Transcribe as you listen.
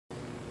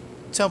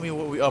Tell me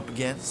what we're up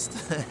against.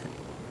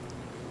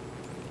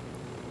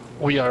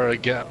 We are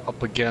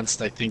up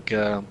against, I think,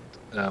 oh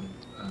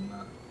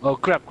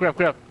crap, crap,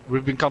 crap!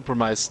 We've been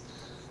compromised.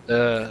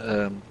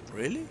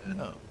 Really?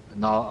 Oh.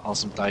 An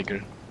awesome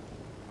tiger.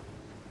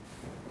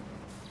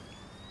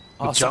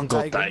 A Awesome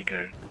jungle tiger?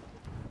 tiger.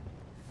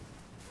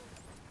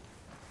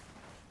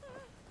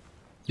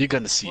 You're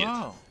gonna see it.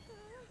 Wow.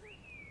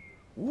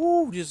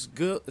 Ooh, this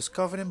girl is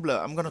covered in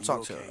blood. I'm gonna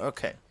talk to her.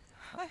 Okay.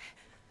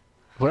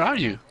 Where are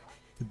you?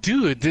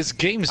 Dude, this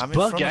game is I'm in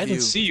front buggy. of I don't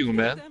you. see you,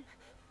 man.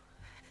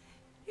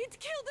 It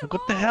killed them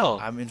What the all. hell?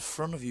 I'm in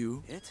front of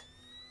you.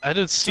 I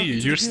don't see you.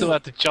 Talking to You're the still girl.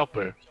 at the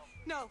chopper.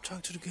 No.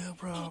 Talk to the girl,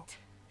 bro.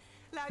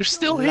 La You're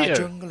still jungle- La here.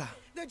 jungla.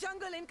 The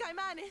jungle in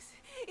Caimanes.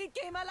 It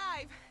came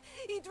alive.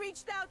 It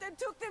reached out and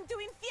took them to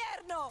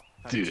Infierno.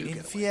 Dude.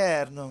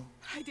 Infierno.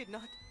 I did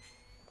not.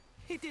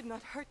 It did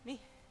not hurt me.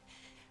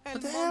 El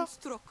the hell?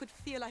 monstro could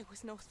feel I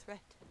was no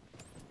threat.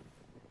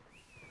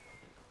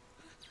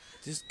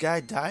 This guy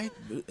died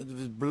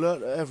with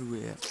blood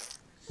everywhere.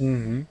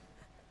 Mm-hmm.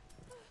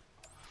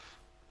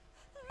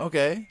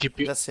 Okay, Keep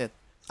you- that's it.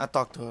 I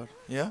talked to her.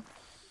 Yeah?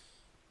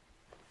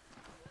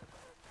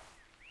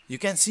 You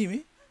can't see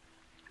me?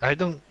 I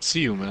don't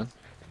see you, man.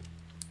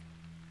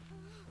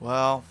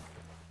 Well,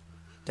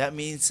 that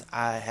means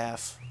I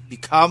have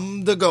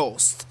become the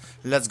ghost.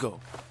 Let's go.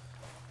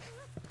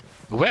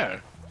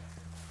 Where?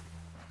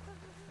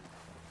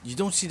 You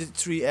don't see the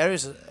three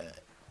areas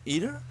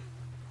either?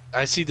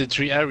 I see the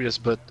three areas,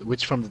 but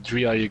which from the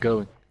three are you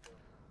going?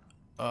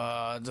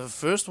 The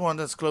first one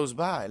that's close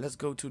by. Let's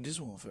go to this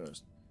one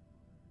first.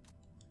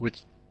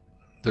 Which?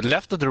 The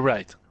left or the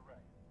right?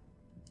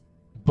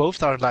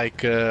 Both are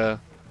like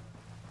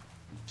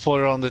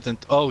 400 and...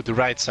 Oh, the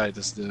right side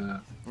is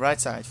the... Right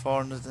side,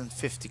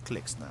 450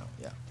 clicks now.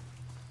 Yeah.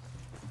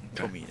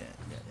 For Okay. me then.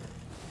 Yeah,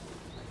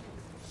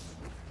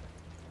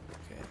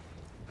 Okay.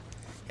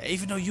 Yeah,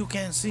 even though you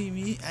can't see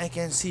me, I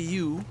can see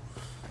you.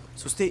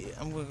 So stay.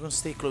 I'm gonna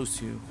stay close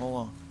to you. Hold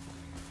on.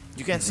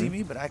 You can't see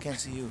me, but I can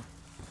see you.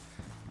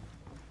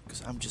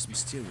 Because I'm just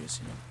mysterious,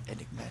 you know,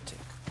 enigmatic.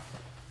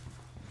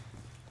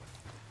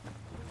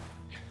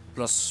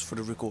 Plus for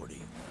the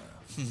recording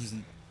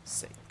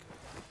sake,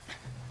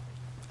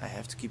 I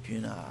have to keep you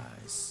in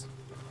eyes.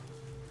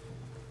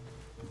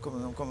 I'm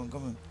coming. I'm coming. I'm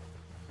coming.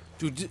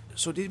 Dude,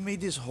 so they made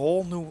this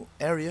whole new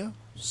area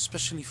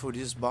especially for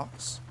this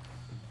box.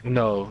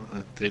 No,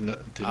 they didn't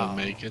Oh.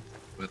 make it,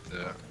 but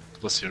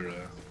it was here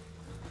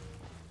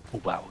a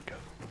while ago.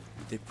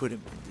 They put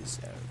him in this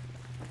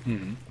area.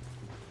 Mm-hmm.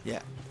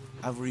 Yeah,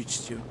 I've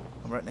reached you.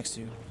 I'm right next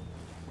to you.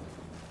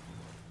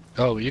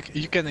 Oh, you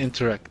can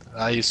interact.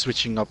 I'm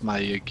switching up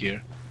my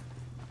gear.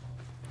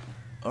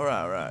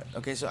 Alright, alright.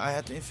 Okay, so I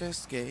had to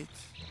investigate.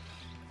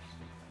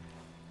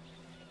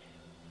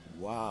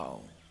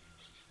 Wow.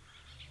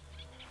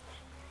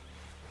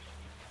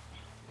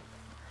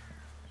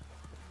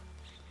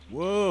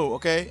 Whoa,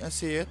 okay, I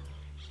see it.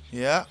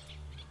 Yeah.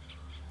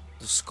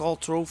 The skull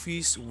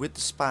trophies with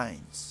the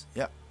spines.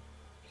 Yeah.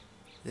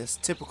 That's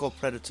typical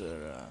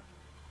predator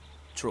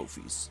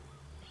trophies.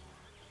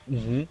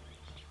 Mm-hmm.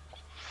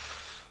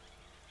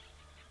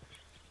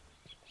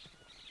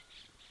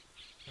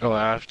 Oh,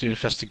 I have to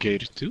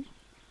investigate it too?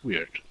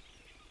 Weird.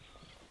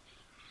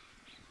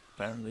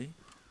 Apparently.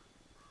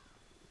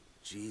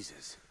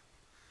 Jesus.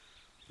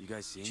 You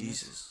guys seen this?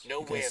 Jesus. No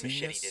You way guys a seen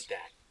machete this? did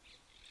that.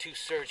 Too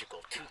surgical,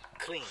 too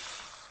clean.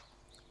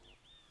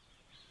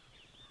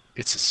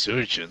 It's a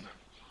surgeon.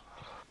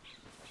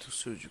 Too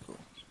surgical.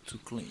 Too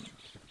clean.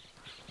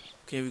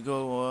 Okay, we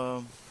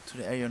go to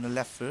the area on the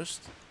left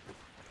first.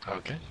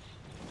 Okay.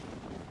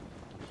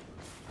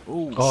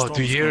 Ooh, Oh, storm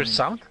do you is hear a coming.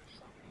 sound?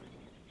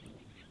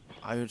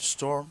 I heard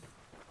storm.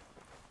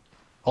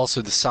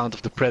 Also the sound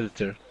of the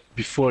predator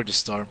before the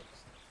storm.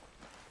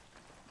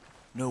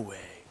 No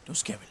way. Don't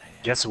scare me like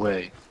that. Guess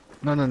away.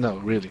 No, no, no,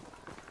 really.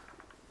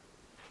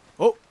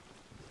 Oh!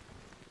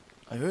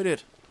 I heard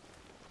it.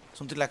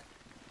 Something like...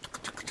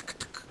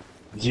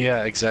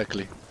 Yeah,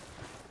 exactly.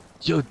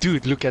 Yo,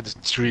 dude, look at the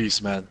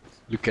trees, man.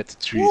 Look at the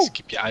trees. Woo!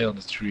 Keep your eye on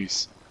the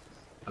trees.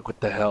 Like, what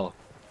the hell?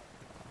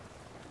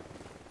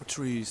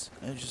 trees.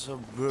 I just saw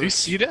birds. Do you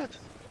see that?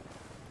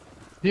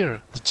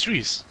 Here, the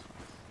trees.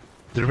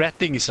 The red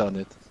thing is on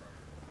it.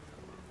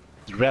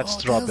 The red Oh, the hell's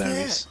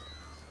strawberries.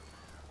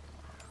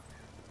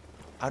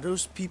 Are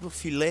those people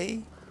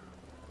filet?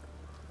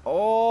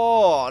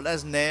 Oh,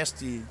 that's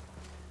nasty.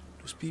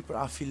 Those people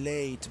are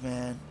filleted,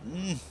 man.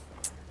 Mm.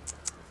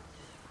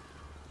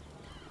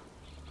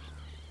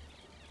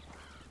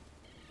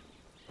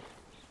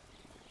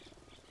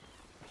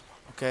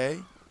 Okay.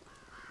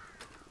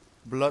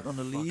 Blood on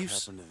the What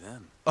leaves. happened to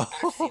them?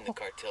 I've seen the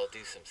cartel do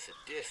some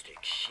sadistic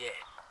shit,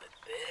 but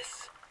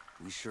this?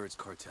 We sure it's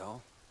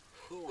cartel?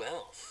 Who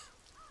else?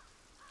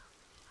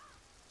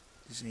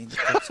 This ain't the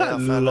cartel,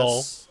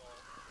 fellas.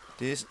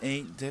 This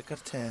ain't the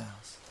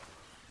cartels.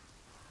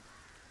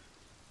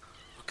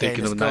 Okay,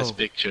 Taking a let's nice go.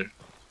 picture.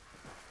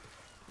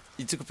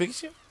 You took a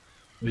picture?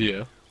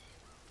 Yeah.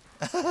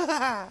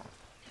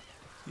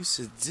 You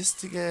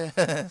sadistic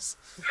ass.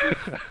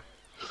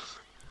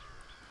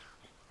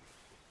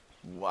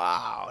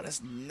 Wow,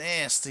 that's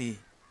nasty.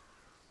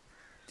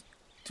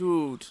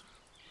 Dude.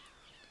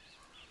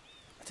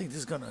 I think this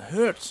is gonna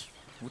hurt.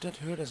 Would that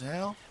hurt as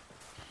hell?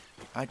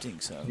 I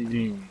think so.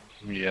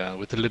 Yeah,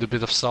 with a little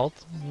bit of salt.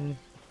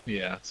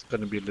 Yeah, it's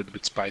gonna be a little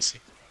bit spicy.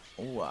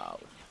 Wow.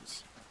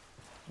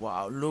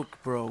 Wow, look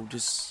bro,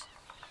 this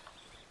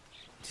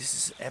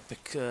is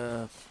epic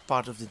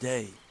part of the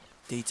day.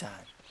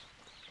 Daytime.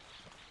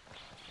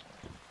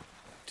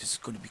 This is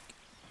gonna be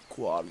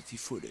quality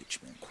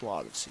footage, man.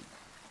 Quality.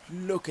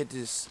 Look at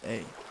this,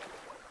 hey.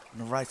 On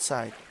the right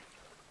side.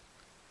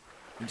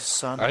 With the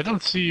sun. I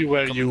don't see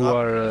where Coming you up.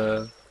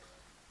 are.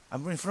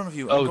 I'm in front of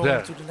you. Oh, I'm going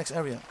there. to the next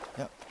area.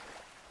 Yeah.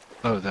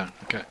 Oh, there.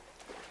 Okay.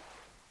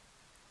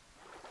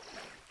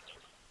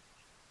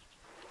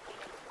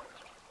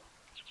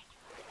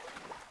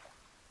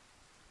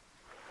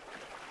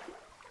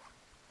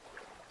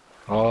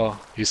 Oh,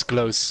 he's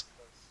close.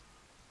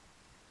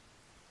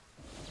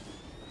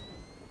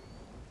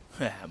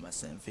 My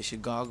sand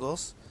fishing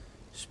goggles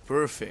is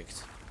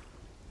perfect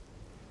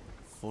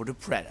for the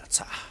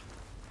predator.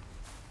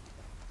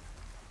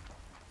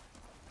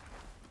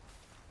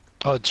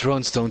 Oh,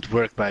 drones don't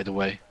work, by the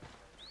way.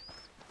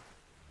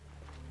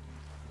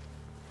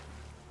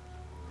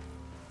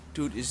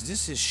 Dude, is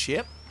this his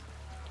ship?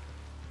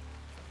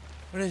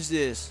 What is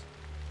this?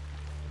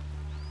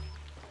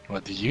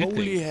 What do you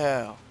Holy think?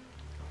 hell.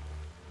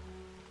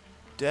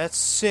 That's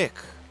sick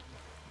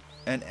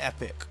and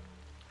epic.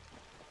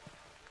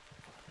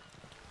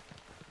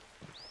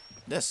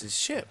 That's his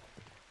ship.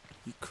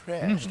 He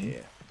crashed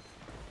here.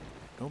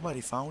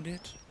 Nobody found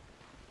it.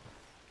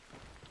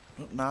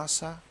 Not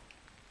NASA.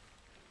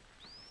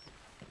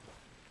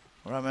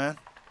 Alright, man.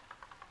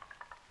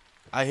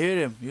 I hear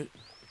him.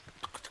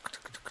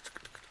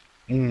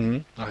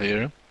 I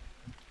hear him.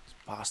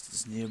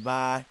 Bastards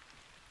nearby.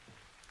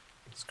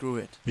 Screw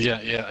it.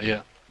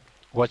 Yeah.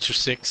 Watch your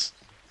six.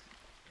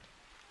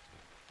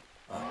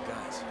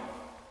 Guys,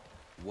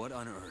 what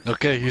on earth?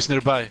 Okay, he's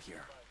nearby.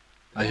 Here.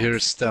 I hear a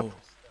step. Oh.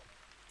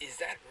 Is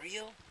that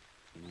real?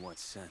 In what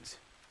sense?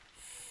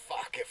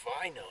 Fuck if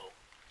I know.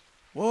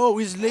 Whoa,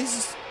 his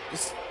laser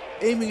is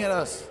aiming at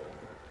us.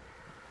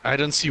 I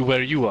don't see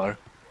where you are.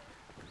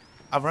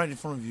 I'm right in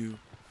front of you.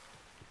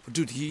 But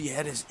dude, he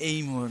had his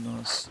aim on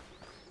us.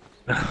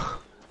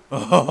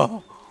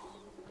 Oh,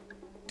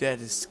 that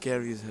is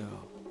scary as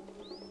hell.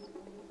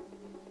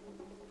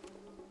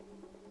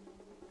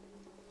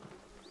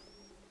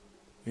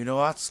 You know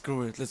what?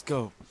 Screw it. Let's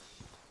go.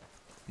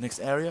 Next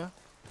area.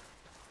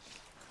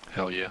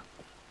 Hell yeah.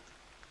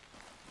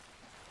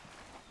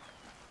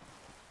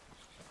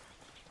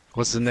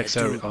 What's the next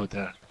Yeah, area? dude. Oh,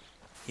 there.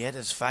 He had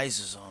his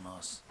visors on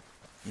us.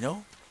 You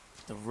know?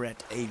 The red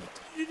aim.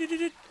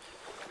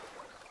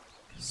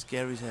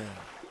 Scary as hell.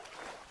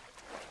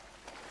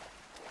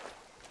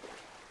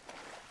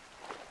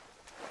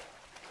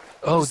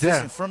 Oh, What's this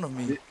there. in front of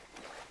me?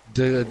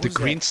 The What is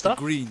green that? stuff?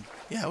 The green.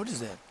 Yeah, what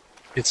is that?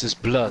 It's his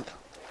blood.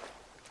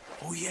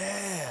 Oh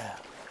yeah.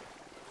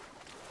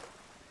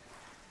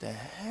 The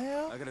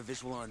hell? I got a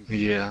visual on.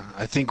 Yeah,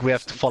 I think we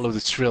have to follow the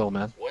trail,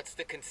 man. What's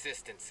the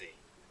consistency?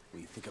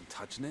 Well, you think I'm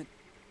touching it?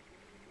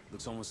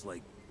 Looks almost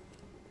like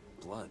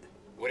blood.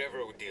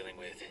 Whatever we're dealing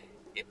with,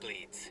 it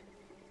bleeds.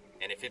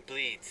 And if it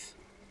bleeds,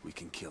 We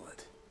can kill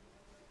it.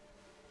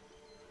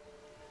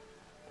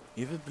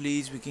 If it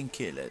bleeds, we can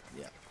kill it.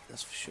 Yeah,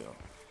 that's for sure.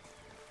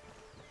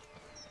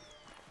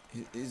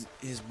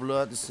 His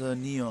blood is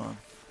neon.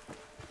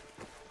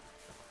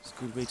 It's a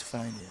good way to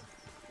find him.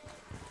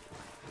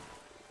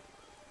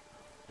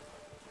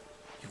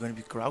 You're gonna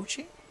be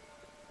crouching?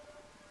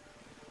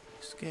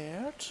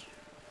 Scared?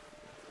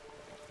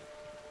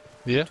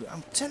 Yeah? Dude,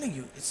 I'm telling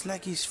you, it's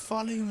like he's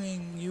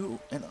following you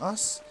and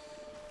us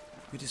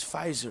with his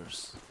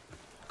visors.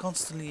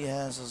 Constantly he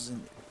has us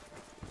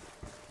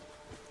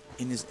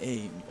in his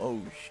aim. Oh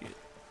shit.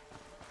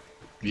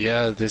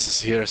 Yeah, this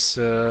is here's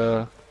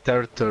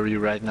territory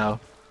right now.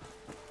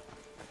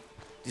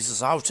 This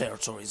is our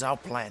territory, it's our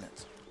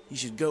planet. You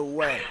should go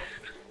away.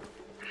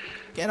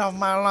 Get off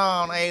my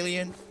lawn,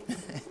 alien.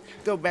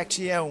 Go back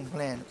to your own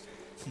planet.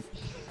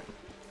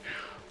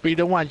 We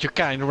don't want your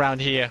kind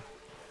around here.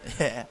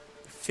 Yeah,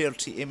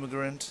 filthy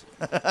immigrant.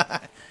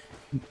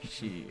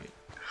 Shit.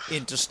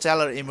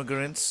 Interstellar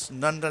immigrants,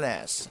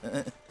 nonetheless.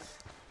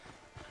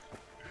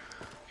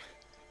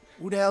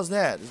 Who the hell's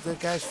that? Is that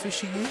guy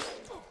fishing here?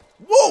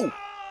 Whoa!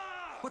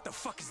 What the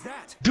fuck is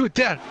that? Dude,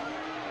 there!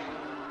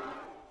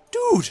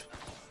 Dude!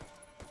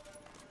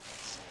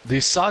 Do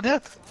you saw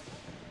that?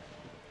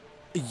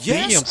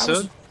 Yes! Damn,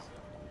 son.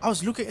 I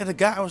was looking at a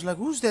guy, I was like,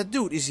 who's that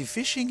dude? Is he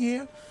fishing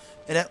here?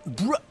 And then,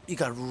 bruh, he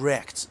got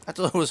wrecked. I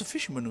thought it was a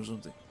fisherman or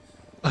something.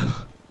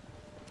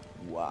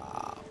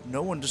 Wow.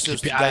 No one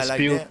deserves to Keep your die eyes like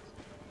peeled. that.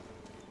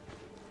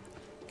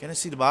 Can I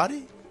see the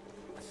body?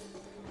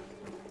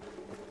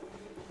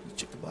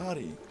 Check the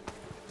body.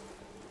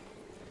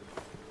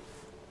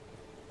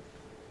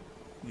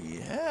 Holy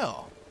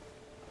hell.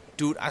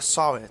 Dude, I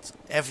saw it.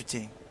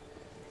 Everything.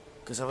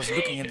 Because I was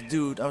looking at the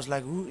dude. I was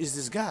like, who is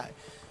this guy?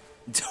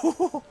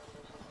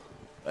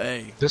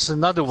 Hey. There's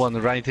another one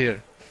right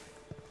here.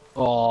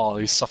 Oh,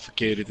 he's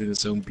suffocated in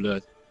his own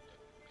blood.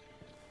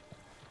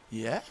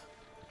 Yeah?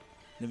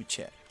 Let me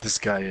check. This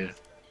guy here.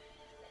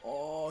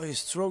 Oh,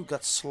 his throat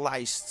got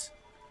sliced.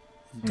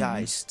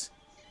 Diced.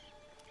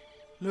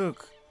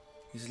 Look.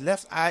 His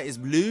left eye is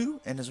blue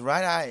and his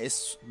right eye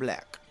is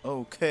black.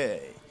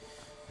 Okay.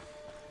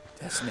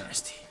 That's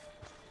nasty.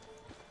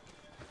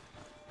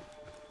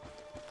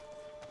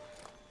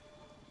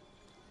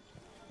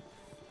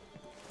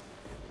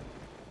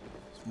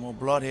 There's more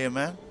blood here,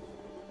 man.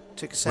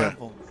 Take a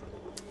sample.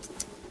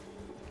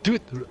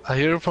 Dude, I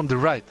hear him from the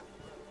right.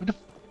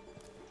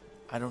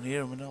 I don't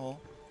hear him at all.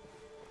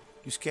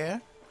 You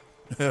scared?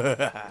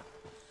 I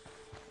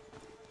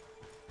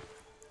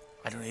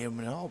don't hear him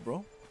at all,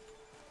 bro.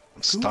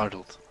 I'm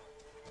startled.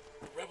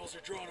 Rebels are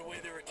drawing away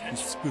their He's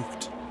attention.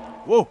 spooked.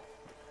 Whoa!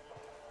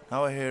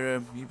 Now I hear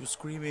him. He was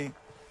screaming.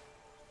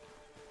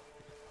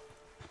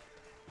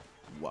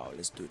 Wow,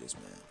 let's do this,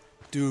 man.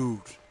 Dude,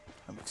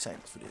 I'm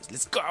excited for this.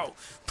 Let's go!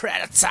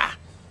 Predator!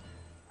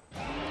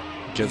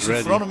 Get He's ready.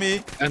 in front of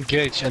me.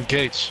 Engage,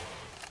 engage.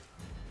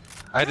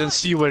 I don't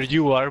see where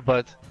you are,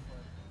 but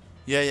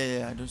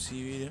Yeah. I don't see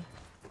you either.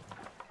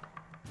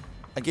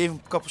 I gave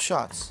him a couple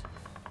shots.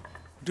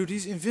 Dude,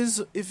 he's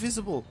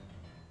invisible.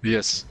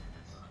 yes.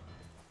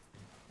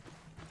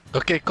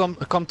 Okay, come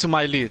to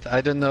my lead.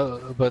 I don't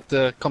know, but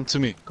come to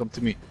me. Come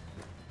to me.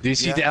 Do you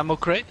see Yeah. the ammo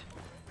crate?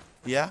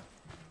 Yeah?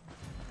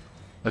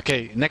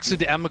 Okay, next to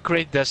the ammo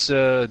crate, there's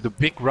the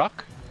big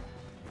rock.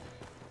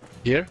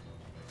 Here.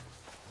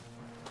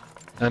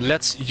 And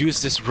let's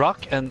use this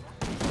rock and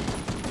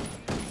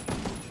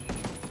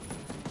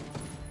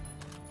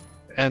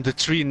the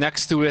tree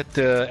next to it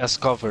as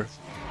cover.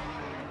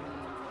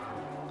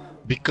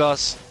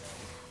 Because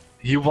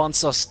he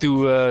wants us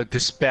to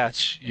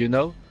dispatch, you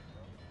know?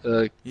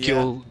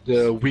 Kill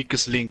the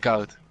weakest link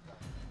out.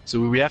 So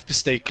we have to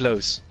stay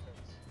close.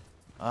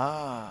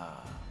 Ah.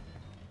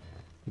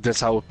 That's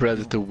how a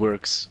predator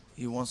works.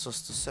 He wants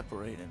us to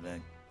separate and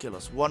then kill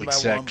us one by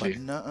Exactly.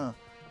 one, but nuh-uh.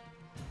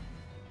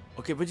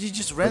 Okay, but he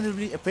just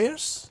randomly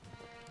appears?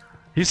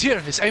 He's here.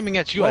 He's aiming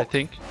at you, Whoa. I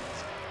think.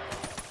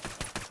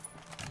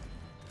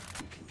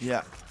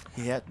 Yeah,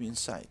 he had me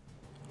inside.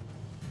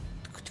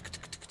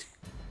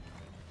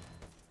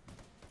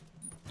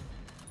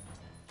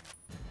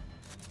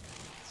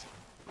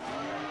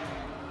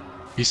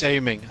 He's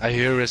aiming. I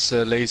hear his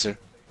laser.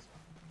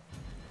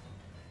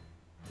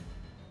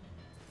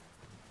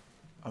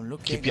 I'm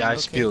looking. Keep your I'm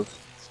eyes looking. peeled.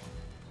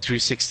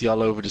 360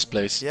 all over this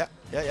place. Yeah.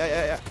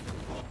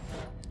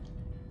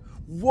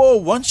 Whoa,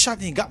 one shot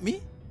and he got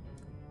me?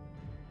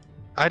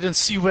 I don't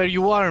see where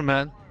you are,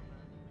 man.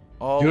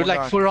 Oh, You're my like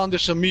God.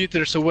 400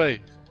 meters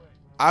away.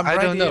 I'm I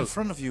right don't here know. in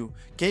front of you.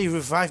 Can you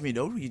revive me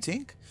though, you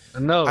think?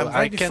 No, I'm I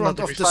right in cannot front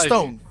of the revive you.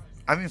 stone.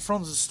 I'm in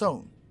front of the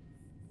stone.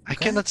 I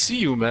Okay. cannot see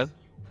you, man.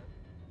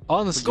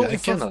 Honestly, Go I in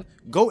front. cannot.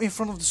 Go in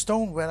front of the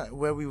stone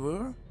where we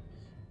were.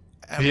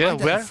 I'm Yeah, right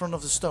there where? in front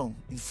of the stone.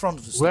 In front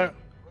of the stone. Where?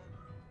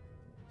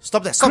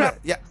 Stop there. Stop Crap.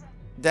 there. Yeah,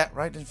 that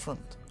right in front.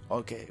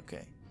 Okay.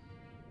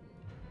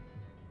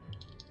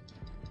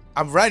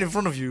 I'm right in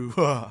front of you.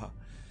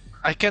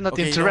 I cannot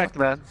Okay, you know interact,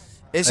 what? man.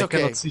 It's I okay.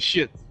 cannot see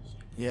shit.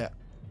 Yeah.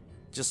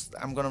 Just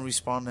I'm gonna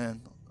respawn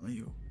then on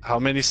you. How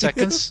many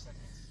seconds?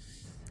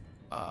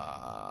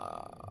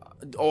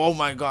 Oh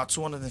my God,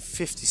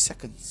 250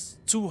 seconds.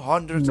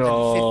 250.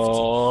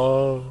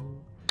 No.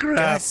 Can I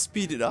Crap.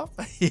 speed it up?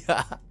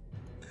 Yeah.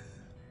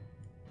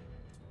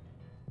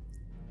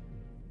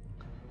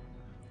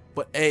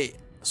 But hey,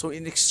 so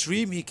in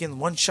extreme he can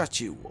one shot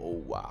you.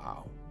 Oh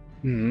wow.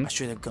 Mhm. I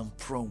should have gone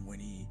prone when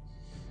he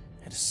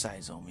had his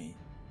sights on me.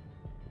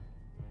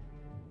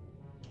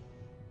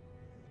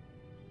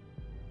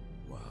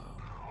 Wow.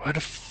 Where the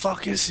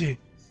fuck is he?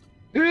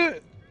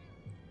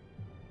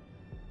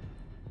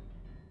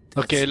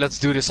 Okay, let's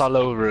do this all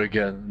over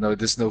again. No,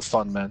 this is no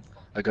fun, man.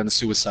 I'm gonna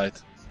suicide.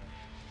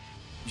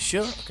 You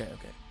sure? Okay.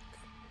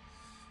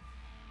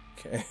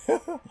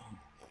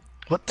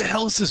 What the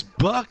hell is this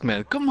bug,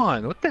 man? Come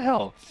on, what the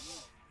hell?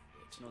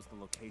 It knows the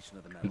location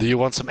of the metal. Do you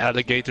want some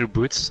alligator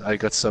boots? I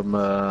got some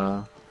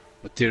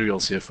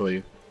materials here for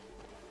you.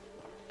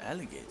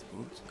 Alligator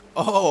boots.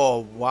 Oh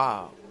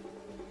wow.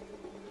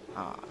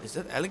 Is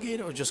that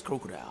alligator or just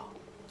crocodile?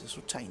 They're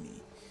so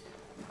tiny.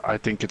 I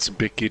think it's a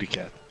big kitty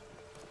cat.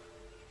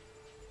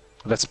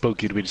 Let's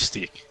poke it with a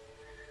stick.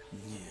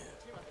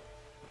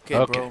 Okay,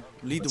 Okay, bro.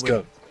 Lead let's the way.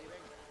 go.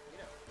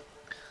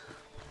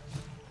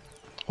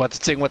 What's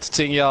the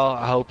thing, y'all?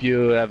 I hope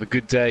you have a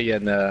good day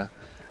and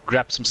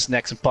grab some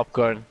snacks and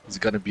popcorn. It's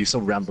gonna be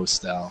some Rambo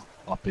style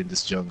up in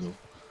this jungle.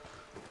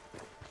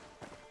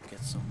 Get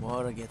some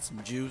water, get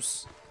some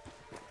juice.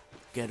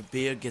 Get a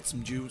beer, get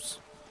some juice.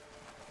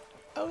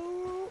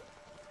 Oh.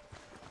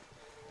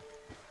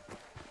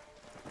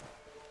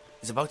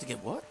 He's about to get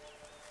what?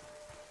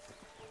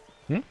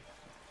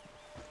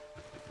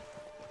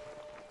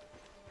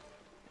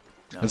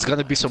 No, It's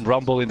gonna be some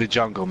rumble in the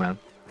jungle, man.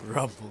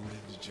 Rumble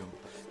in the jungle.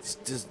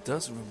 This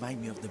does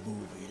remind me of the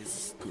movie. This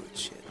is good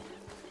shit.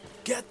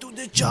 Get to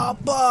the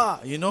chopper!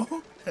 You know?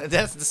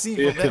 That's the scene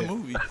from that Yeah.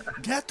 movie.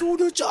 Get to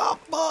the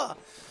chopper!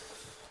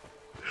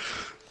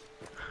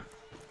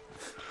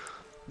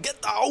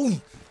 Get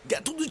down!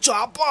 Get to the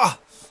chopper!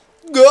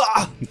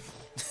 Gah!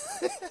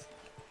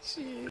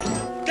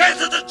 Get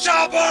to the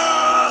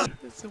chopper!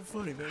 That's so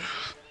funny, man.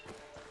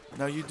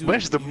 Now you do.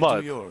 Where's the you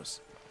mud? Do yours.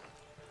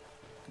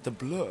 The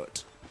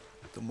blood.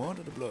 The mud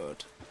or the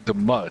blood? The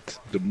mud.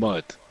 The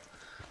mud.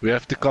 We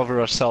have to cover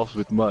ourselves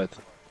with mud.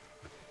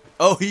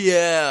 Oh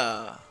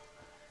yeah!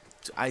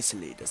 To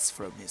isolate us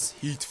from his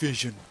heat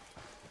vision.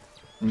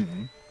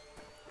 Mm-hmm.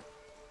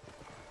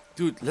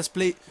 Dude, let's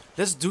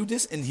do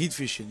this in heat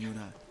vision, you and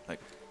I. Like,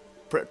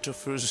 Predator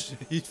versus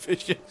heat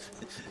vision.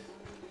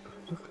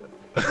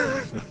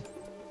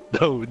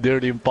 No,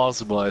 nearly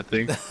impossible, I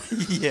think.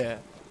 Yeah.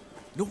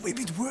 No,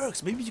 maybe it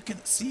works. Maybe you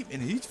can see him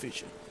in heat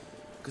vision.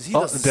 Because he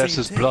Oh, does the there's same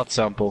his thing. blood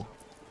sample.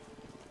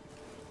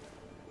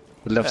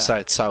 Left Yeah.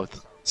 side,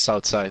 south.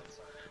 South side.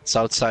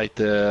 South side,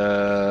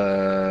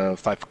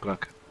 5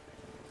 o'clock.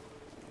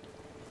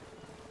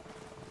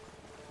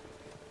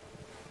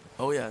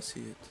 Oh yeah, I see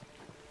it.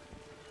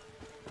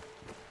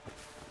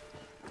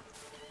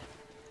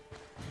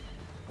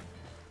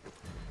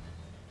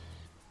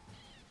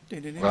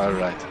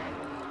 Alright.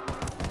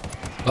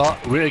 Oh,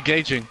 we're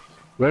engaging.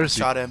 Where is he?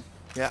 Shot him.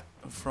 Yeah,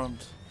 in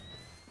front.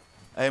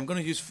 I am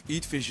gonna use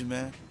heat vision,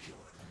 man.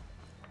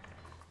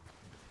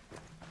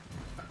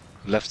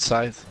 Left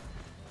side.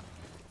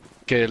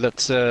 Okay,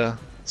 let's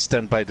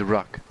stand by the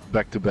rock.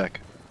 Back to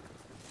back.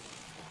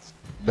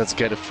 Let's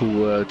get a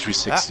full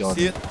 360 on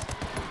see him.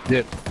 it?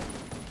 Yeah.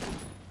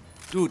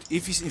 Dude,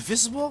 if he's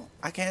invisible,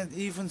 I can't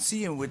even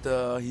see him with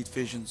the heat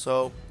vision,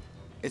 so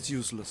it's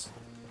useless.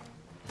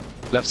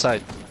 Left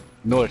side.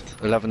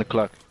 North, 11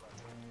 o'clock.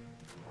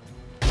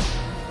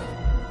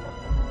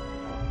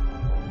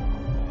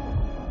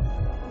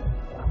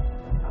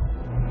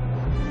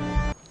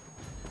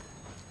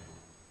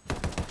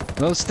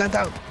 No, stand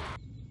down.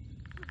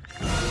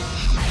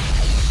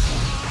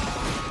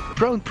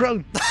 Prone,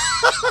 prone.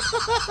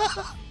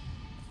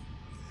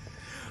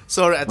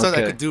 Sorry, I thought I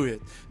Okay. could do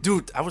it.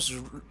 Dude, I was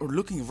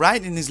looking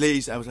right in his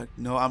lace. I was like,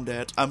 no, I'm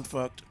dead. I'm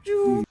fucked.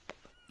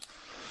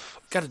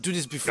 Gotta do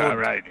this before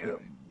Alright.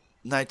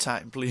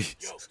 nighttime, please.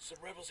 Yo, some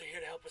rebels are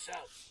here to help us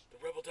out. The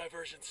rebel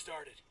diversion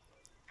started.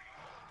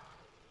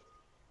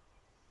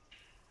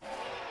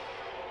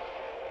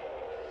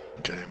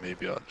 Okay,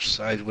 maybe other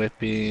side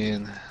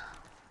weapon.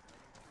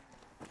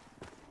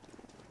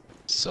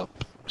 Sub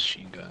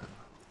machine gun.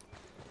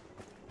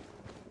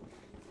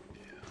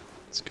 Yeah,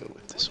 let's go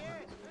with this one.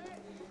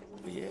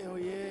 Oh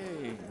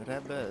yeah.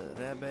 Rebel,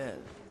 rebel.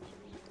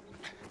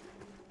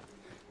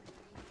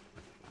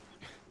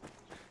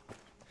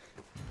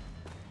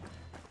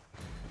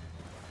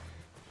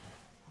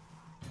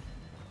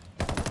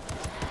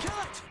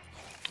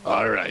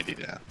 Alrighty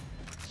then.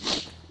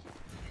 Here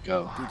we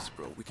go. Do this,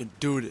 bro. We can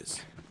do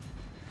this.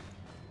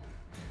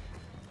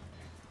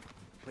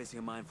 Placing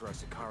a mine for our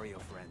Sicario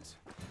friends.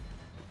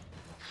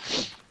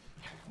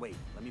 Wait,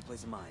 let me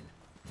place a mine.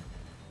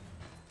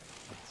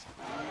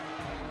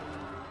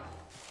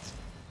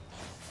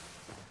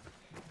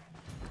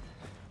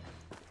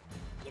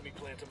 Let me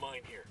plant a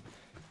mine here.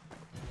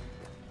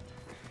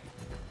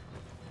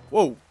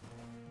 Whoa.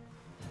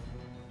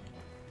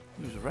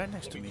 He was right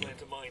next Let to me me.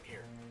 plant a mine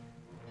here.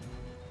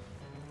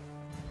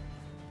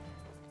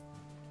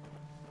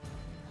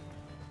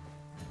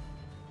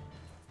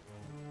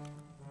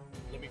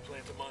 Let me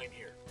plant a mine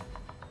here.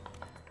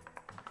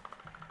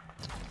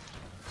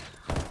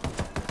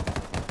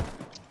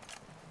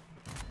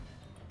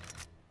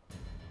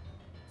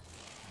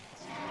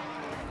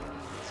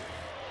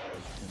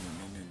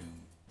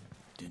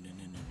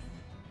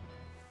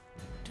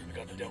 We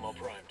got the demo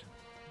primed.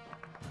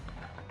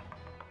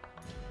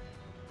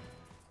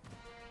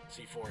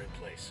 C4 in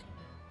place.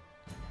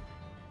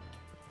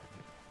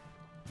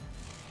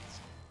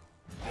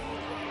 Demo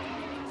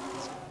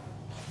primed.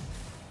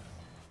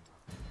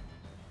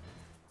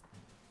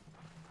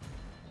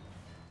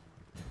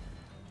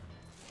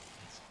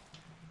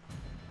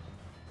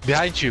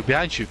 Behind you,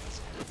 behind you.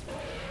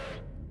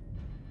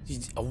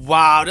 Oh,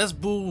 wow, that's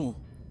bull.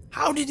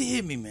 How did he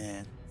hit me,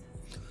 man?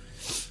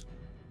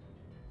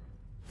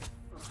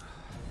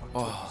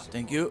 Oh,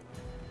 thank you.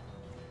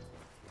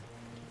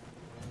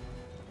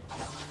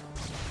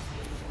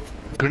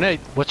 Grenade,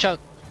 watch out.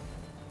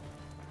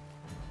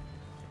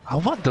 I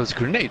want those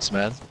grenades,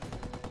 man.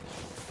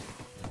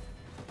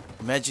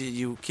 Imagine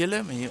you kill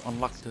him and you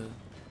unlock the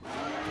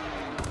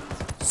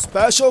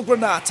special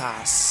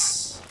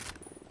granatas.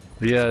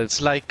 Yeah, it's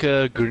like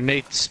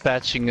grenade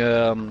dispatching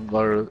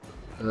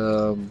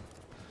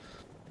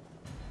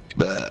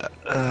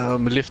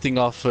lifting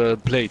off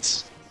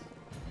blades.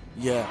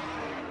 Yeah,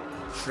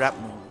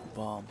 shrapnel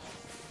bomb.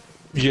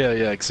 Yeah,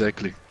 yeah,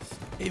 exactly.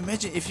 Hey,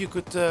 imagine if you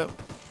could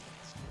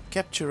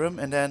capture him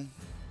and then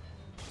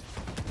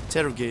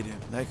interrogate him.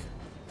 Like,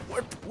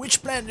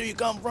 which planet do you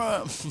come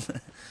from?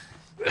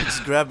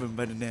 Just grab him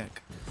by the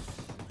neck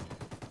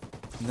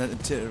and then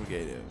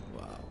interrogate him.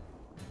 Wow.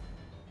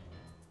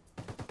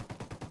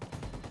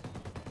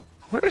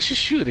 Where is she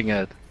shooting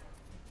at?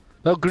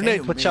 No, grenade,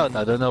 you watch out,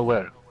 maybe- I don't know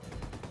where.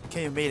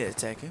 Can you maybe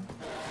attack him?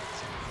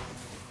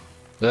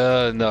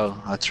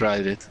 No, I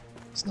tried it.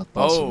 It's not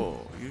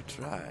possible. Oh, you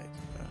tried.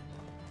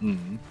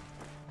 Mm.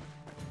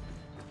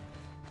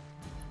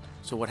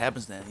 So what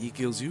happens then? He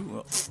kills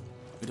you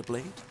with a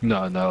blade?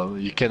 No,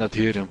 you cannot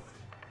hear him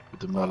with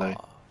the melee.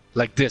 Oh.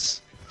 Like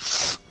this.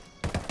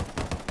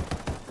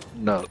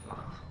 No.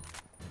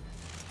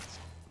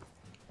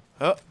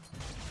 Oh,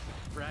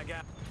 Frag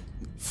out.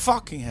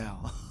 fucking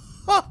hell.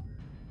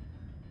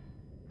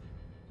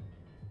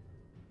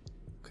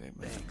 Okay,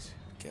 man. Thanks.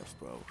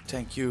 Careful, bro.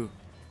 Thank you.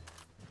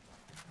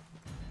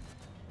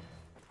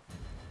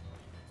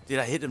 Did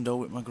I hit him though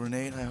with my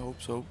grenade? I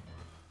hope so.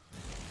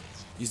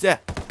 He's there.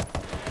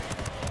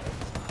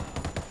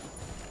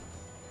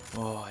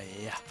 Oh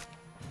yeah.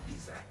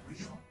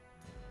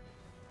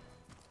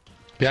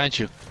 Behind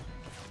you.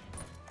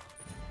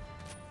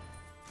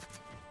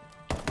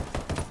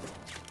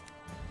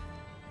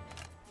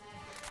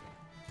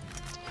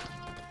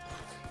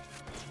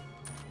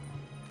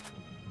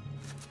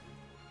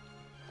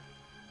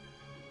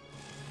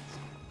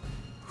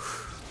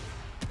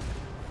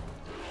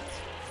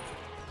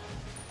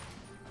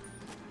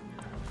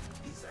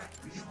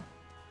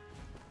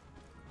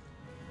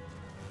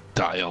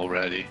 Die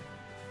already.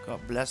 God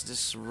bless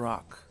this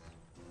rock.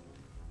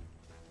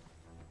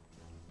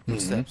 Mhm.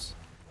 Steps.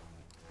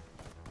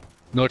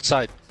 North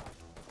side.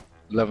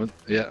 11.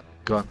 Yeah,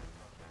 go on.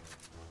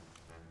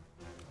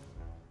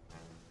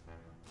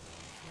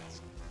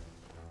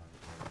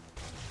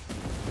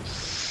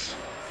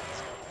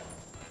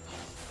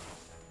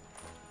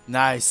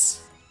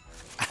 Nice.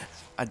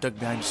 I ducked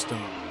behind the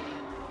stone.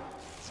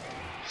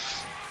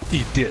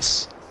 Eat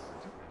this.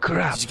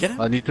 Crap. Did you get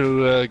him? I need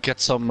to get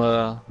some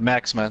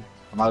max, man.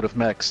 I'm out of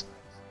max.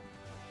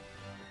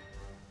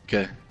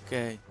 Okay,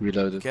 Okay.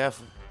 reloaded.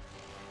 Careful.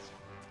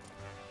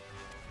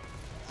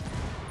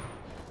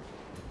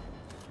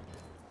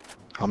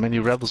 How many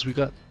rebels we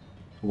got?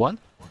 One?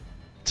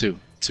 Two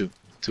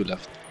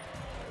left.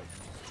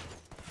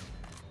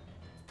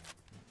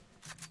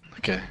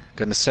 Okay,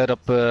 gonna set up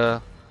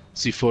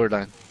C4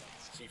 line.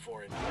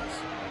 C4 in place.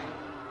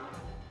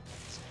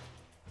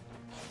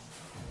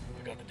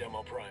 I got the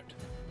demo primed.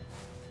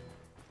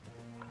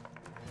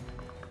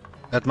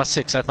 At my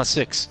 6, at my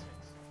 6.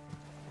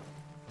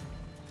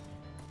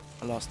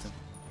 I lost him.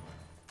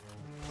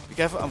 Be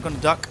careful, I'm gonna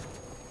duck.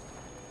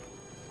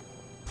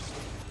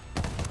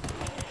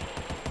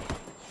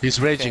 He's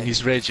raging, Okay.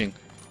 he's raging.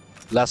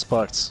 Last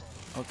parts.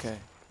 Okay.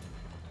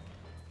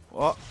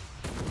 What?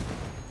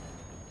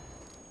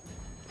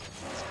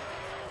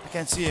 I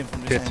can't see him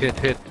from this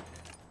angle. Hit.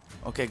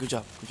 Okay, good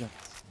job, good job.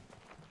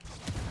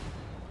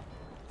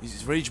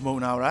 He's rage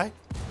mode now, right?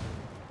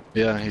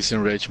 Yeah, he's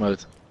in rage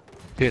mode.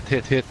 Hit.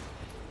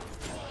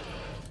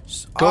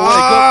 Go away,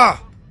 go!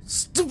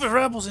 Stupid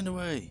rebels in the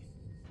way.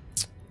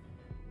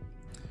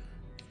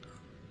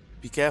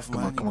 Be careful,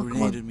 man. Come on, He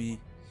come on. grenaded me.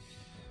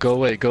 Go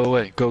away. Go.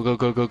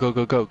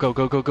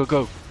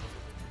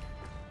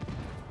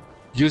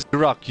 Use the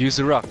rock.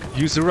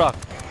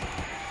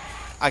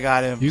 I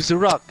got him. Use the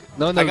rock.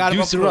 No, I got him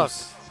use up the rock.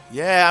 close.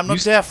 Yeah, I'm not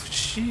Use- deaf.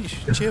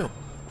 Sheesh, chill.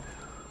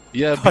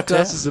 Yeah, God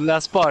because damn. it's the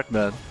last part,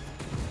 man.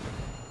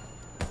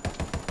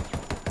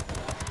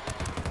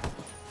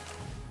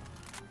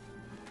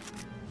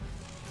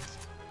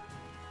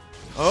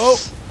 Oh!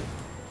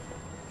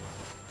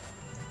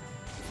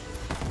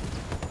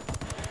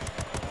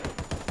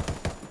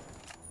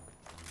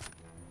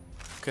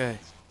 Okay.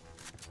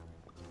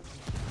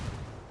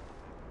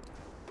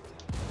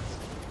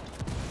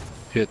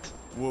 Hit.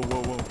 Whoa.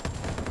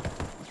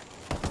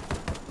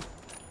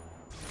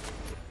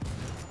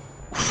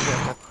 Okay,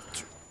 I got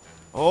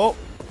oh!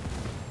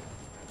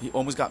 He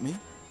almost got me.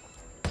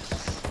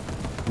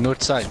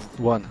 North side.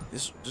 1.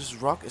 This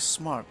rock is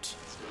smart.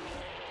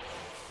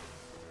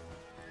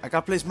 I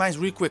gotta place mines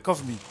real quick.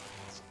 Cover me.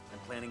 I'm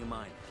planning a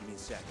mine. Give me a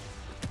sec.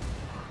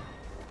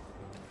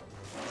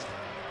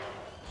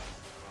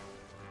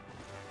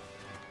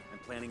 I'm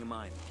planning a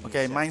mine. Give me a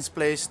Okay, sec. mines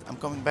placed. I'm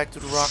coming back to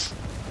the rock.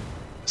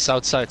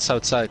 South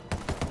side.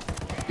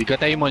 We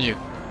got aim on you.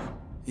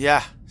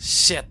 Yeah.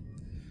 Shit.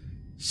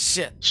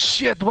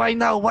 Shit, why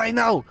now?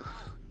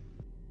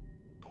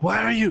 Where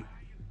are you?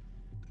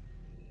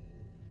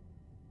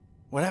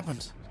 What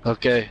happened?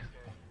 Okay.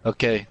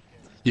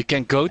 You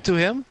can go to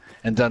him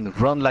and then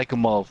run like a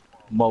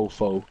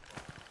mofo.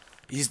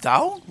 He's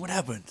down? What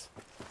happened?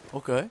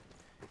 Okay.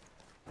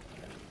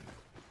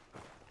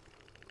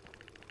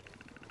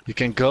 You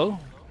can go,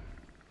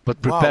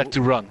 but prepare Wow.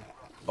 to run.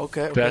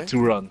 Okay. Prepare to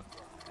run.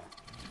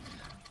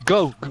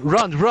 Go!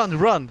 Run!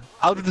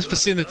 Out of this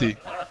vicinity.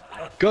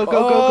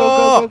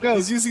 Go!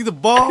 He's using the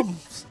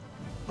bombs.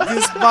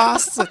 This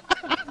bastard.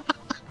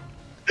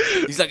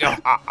 He's like,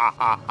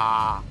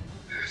 ah.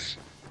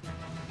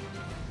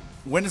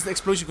 When is the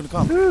explosion gonna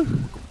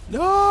come?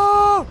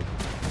 No!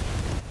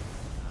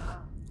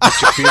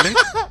 What you feeling?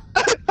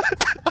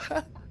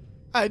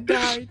 I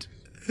died.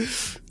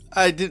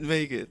 I didn't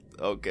make it.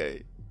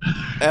 Okay.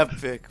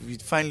 Epic. We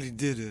finally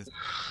did it.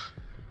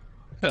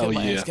 Hell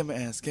Get yeah. my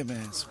ass.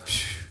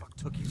 Fuck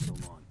took you so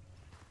long?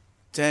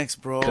 Thanks,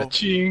 bro.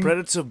 Ka-ching.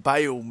 Predator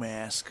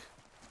biomask.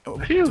 Oh,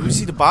 Phew. do we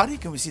see the body?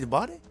 Can we see the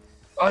body?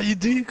 Oh, you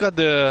do? You got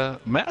the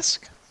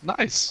mask?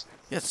 Nice.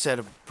 Yeah, it said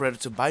a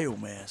predator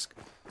biomask.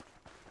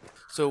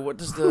 So what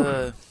does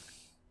the...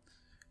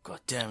 God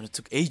damn, it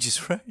took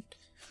ages, right?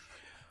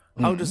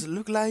 How does it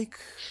look like?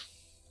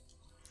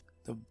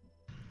 The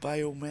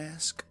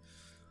biomask.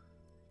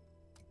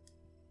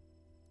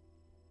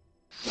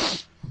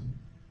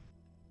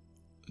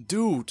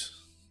 Dude,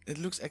 it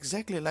looks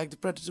exactly like the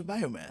predator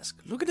biomask.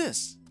 Look at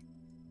this.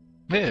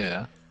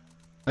 Yeah.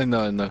 I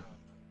know.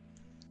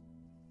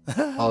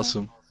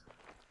 Awesome.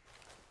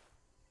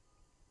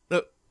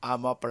 Look,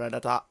 I'm a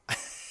predator.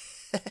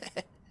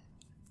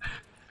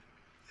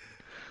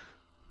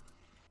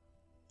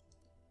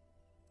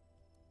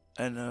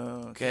 And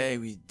okay,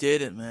 we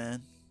did it,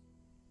 man.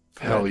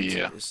 Hell Predator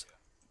yeah. is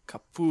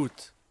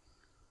kaput.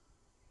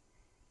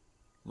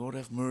 Lord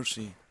have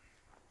mercy.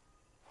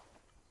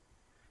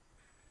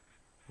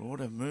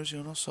 Lord have mercy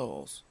on our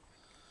souls.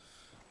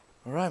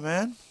 Alright,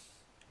 man.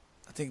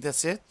 I think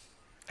that's it.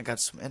 I got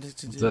some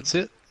editing to do. That's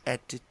it?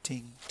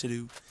 Editing to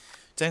do.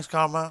 Thanks,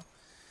 Karma.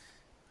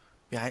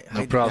 Yeah,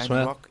 No props, the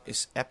man. rock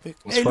is epic.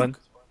 Was Hey, fun. look.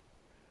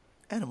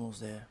 Animals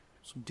there.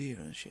 Some deer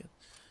and shit.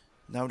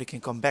 Now they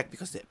can come back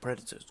because the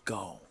predator's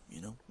gone,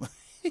 you know?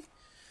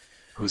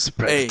 Who's the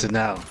predator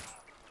now?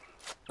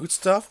 Good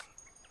stuff.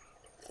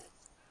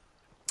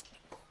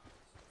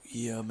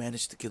 We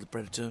managed to kill the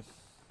predator.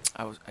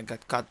 I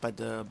got caught by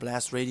the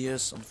blast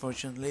radius,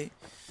 unfortunately.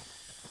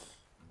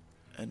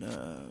 And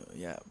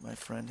yeah, my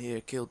friend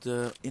here killed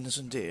the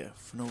innocent deer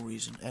for no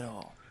reason at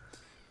all.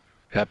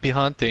 Happy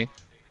hunting.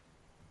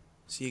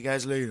 See you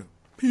guys later.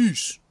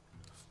 Peace.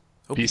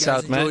 Hope Peace you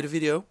guys out, man. enjoyed the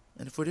video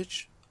and the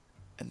footage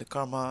and the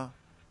Karma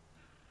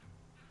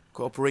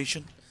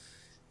cooperation.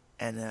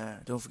 And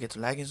don't forget to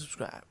like and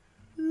subscribe.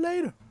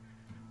 Later.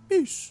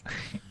 Peace.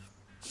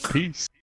 Peace.